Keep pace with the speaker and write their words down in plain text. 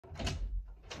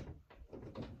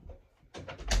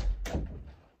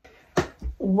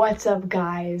What's up,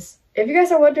 guys? If you guys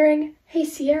are wondering, hey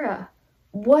Sierra,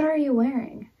 what are you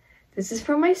wearing? This is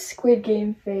from my Squid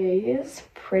Game phase.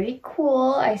 Pretty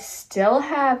cool. I still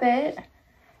have it.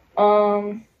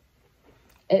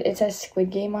 It says Squid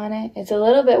Game on it. It's a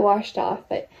little bit washed off,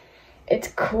 but it's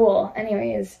cool.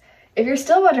 Anyways, if you're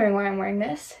still wondering why I'm wearing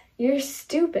this, you're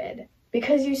stupid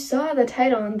because you saw the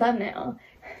title and thumbnail.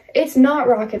 It's not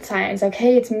rocket science,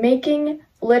 okay? It's making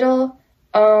little,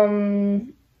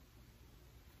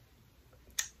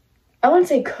 I wouldn't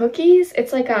say cookies.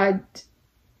 It's like a,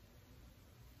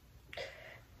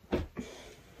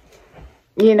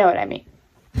 you know what I mean.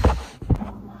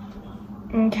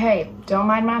 Okay, don't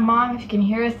mind my mom. If you can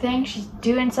hear a thing, she's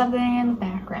doing something in the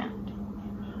background.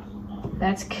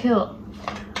 That's cool.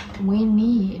 We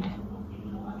need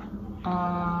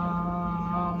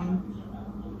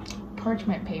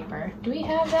parchment paper. Do we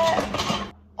have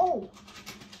that? Oh,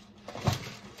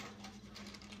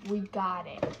 we got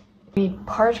it. We need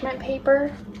parchment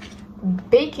paper,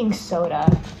 baking soda,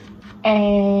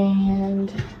 and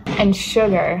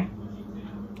sugar.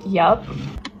 Yup.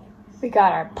 We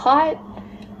got our pot.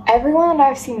 Everyone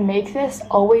that I've seen make this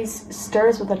always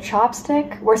stirs with a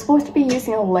chopstick. We're supposed to be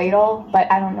using a ladle,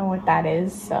 but I don't know what that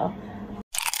is, so.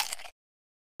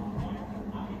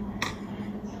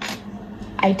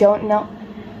 I don't know.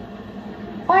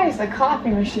 Why is the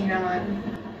coffee machine on?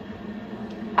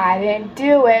 I didn't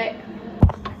do it.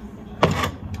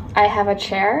 I have a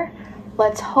chair.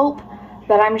 Let's hope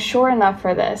that I'm sure enough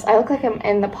for this. I look like I'm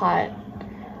in the pot.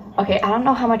 Okay, I don't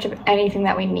know how much of anything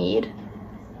that we need.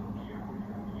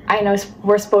 I know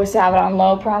we're supposed to have it on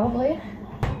low probably.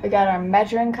 We got our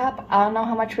measuring cup. I don't know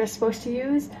how much we're supposed to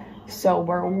use, so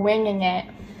we're winging it.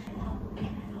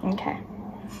 Okay.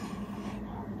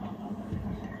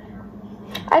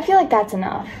 I feel like that's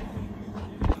enough.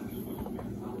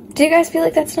 Do you guys feel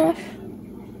like that's enough?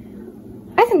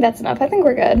 I think that's enough. I think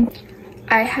we're good.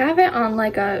 I have it on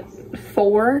like a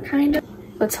 4 kind of.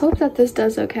 Let's hope that this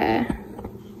does okay.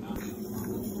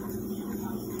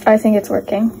 I think it's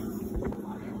working.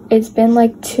 It's been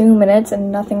like 2 minutes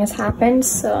and nothing has happened,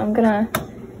 so I'm gonna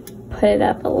put it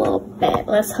up a little bit.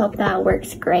 Let's hope that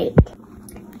works great.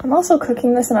 I'm also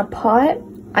cooking this in a pot.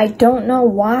 I don't know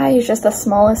why, it's just the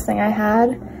smallest thing I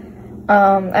had.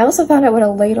 I also found out what a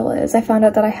ladle is. I found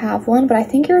out that I have one, but I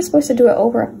think you're supposed to do it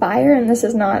over a fire, and this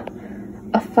is not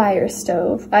a fire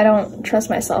stove. I don't trust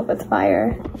myself with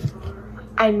fire.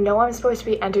 I know I'm supposed to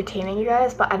be entertaining you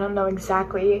guys, but I don't know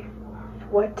exactly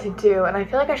what to do, and I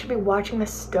feel like I should be watching the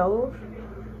stove,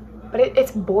 but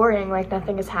it's boring, like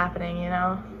nothing is happening, you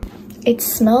know? It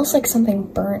smells like something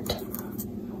burnt.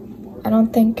 I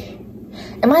don't think...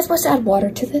 Am I supposed to add water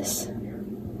to this?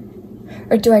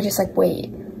 Or do I just like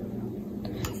wait?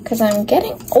 Because I'm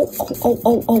getting... Oh,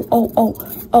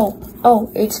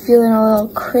 it's feeling a little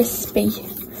crispy.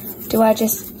 Do I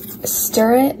just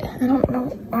stir it? I don't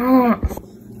know.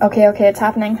 Okay, it's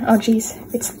happening. Oh geez,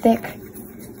 it's thick.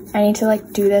 I need to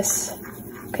like do this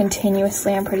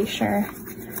continuously, I'm pretty sure,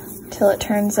 till it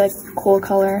turns like cool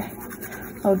color.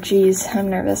 Oh geez, I'm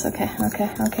nervous. Okay.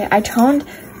 I toned.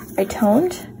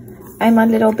 I'm a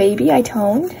little baby. I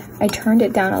turned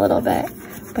it down a little bit,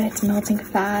 but it's melting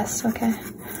fast. Okay.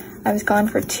 I was gone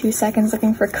for 2 seconds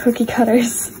looking for cookie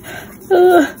cutters.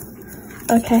 Ugh.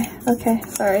 Okay,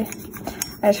 sorry.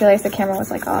 I just realized the camera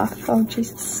was like off. Oh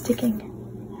jeez, it's sticking.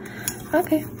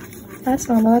 Okay. That's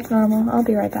normal. I'll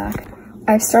be right back.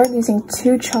 I've started using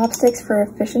 2 chopsticks for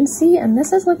efficiency, and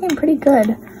this is looking pretty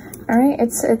good. Alright,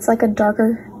 it's like a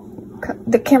darker...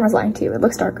 The camera's lying to you, it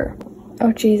looks darker.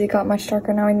 Oh geez, it got much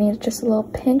darker. Now I need just a little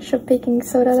pinch of baking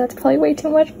soda. That's probably way too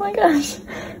much. Oh my gosh.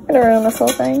 I'm gonna ruin this whole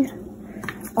thing.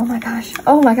 Oh my gosh,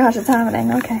 it's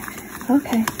happening. Okay.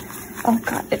 Oh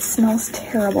god, it smells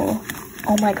terrible.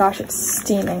 Oh my gosh, it's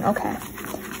steaming. Okay.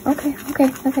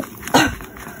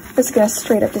 This is gonna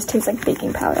straight up just taste like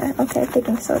baking powder. Okay,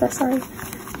 baking soda, sorry.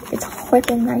 It's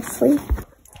whipping nicely.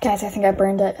 Guys, I think I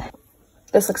burned it.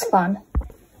 This looks fun.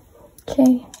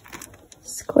 Okay,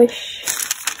 squish.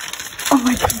 Oh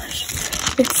my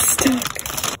gosh, it's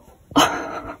stuck.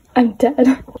 Oh, I'm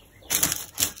dead.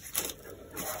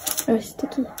 Oh,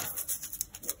 sticky.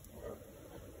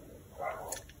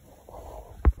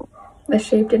 The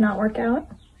shape did not work out.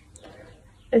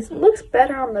 It looks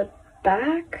better on the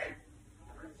back.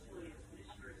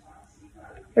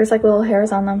 There's like little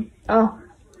hairs on them. Oh,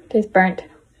 it's burnt.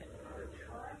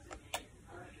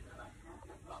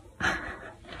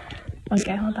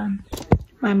 Okay, hold on.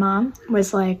 My mom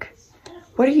was like,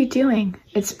 what are you doing?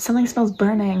 Something smells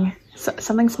burning.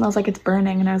 Something smells like it's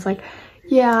burning. And I was like,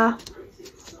 yeah.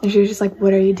 And she was just like,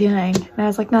 what are you doing? And I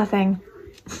was like, nothing.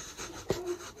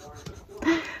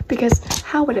 Because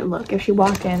how would it look if she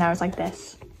walked in and I was like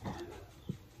this?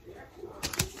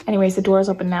 Anyways, the door's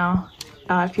open now.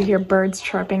 If you hear birds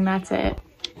chirping, that's it.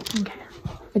 Okay.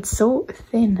 It's so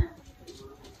thin.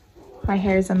 My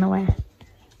hair's in the way.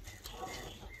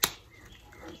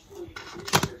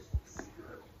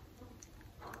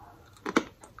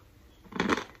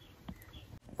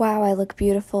 Wow, I look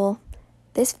beautiful.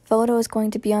 This photo is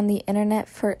going to be on the internet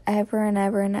forever and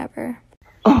ever and ever.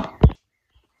 Oh.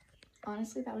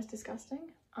 Honestly, that was disgusting.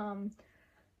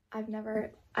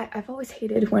 I've always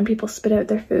hated when people spit out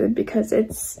their food because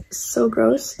it's so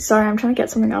gross. Sorry, I'm trying to get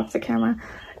something off the camera.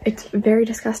 It's very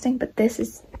disgusting, but this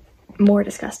is more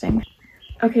disgusting.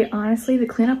 Okay, honestly, the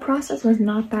cleanup process was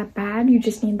not that bad. You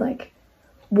just need like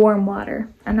warm water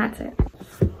and that's it.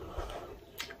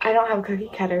 I don't have cookie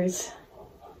cutters.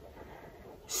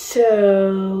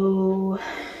 So,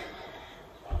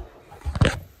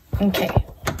 okay,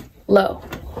 low.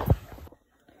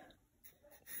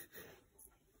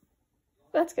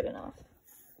 That's good enough.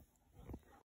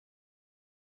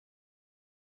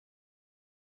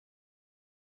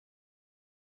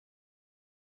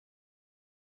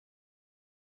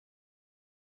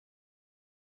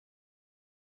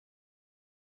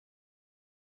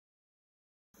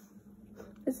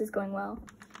 This is going well.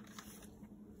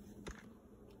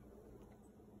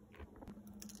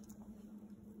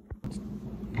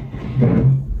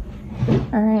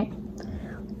 All right,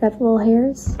 got the little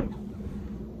hairs.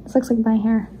 This looks like my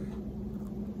hair.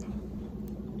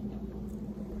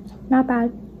 Not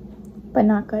bad, but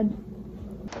not good.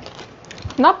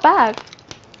 Not bad.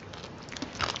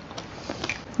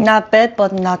 Not bad,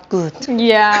 but not good.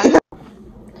 Yeah.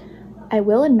 I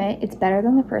will admit it's better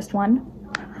than the first one.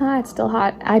 It's still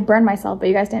hot. I burned myself, but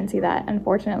you guys didn't see that.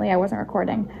 Unfortunately, I wasn't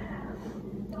recording.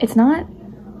 It's not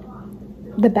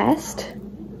the best.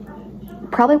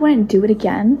 Probably wouldn't do it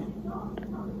again.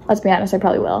 Let's be honest, I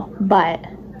probably will. But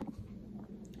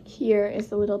here is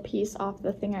the little piece off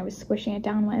the thing I was squishing it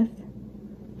down with.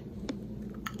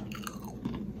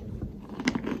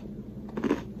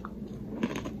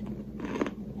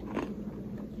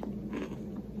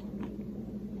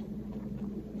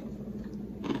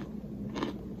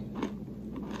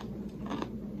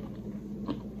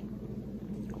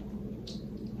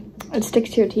 It sticks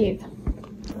to your teeth.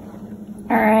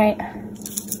 All right.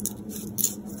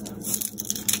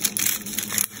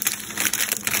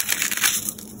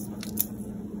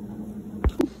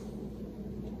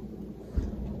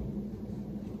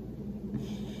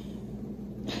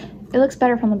 It looks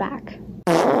better from the back.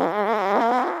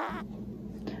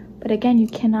 But again, you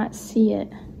cannot see it.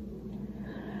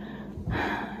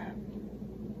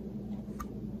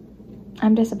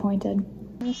 I'm disappointed.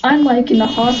 I'm like in the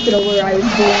hospital where I was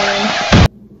born.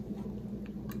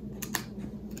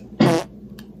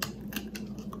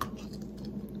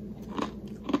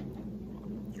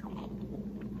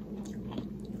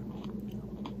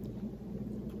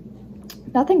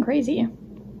 Nothing crazy.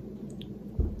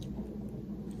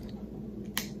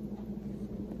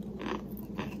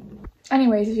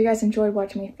 Anyways, if you guys enjoyed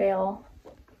watching me fail,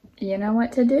 you know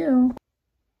what to do.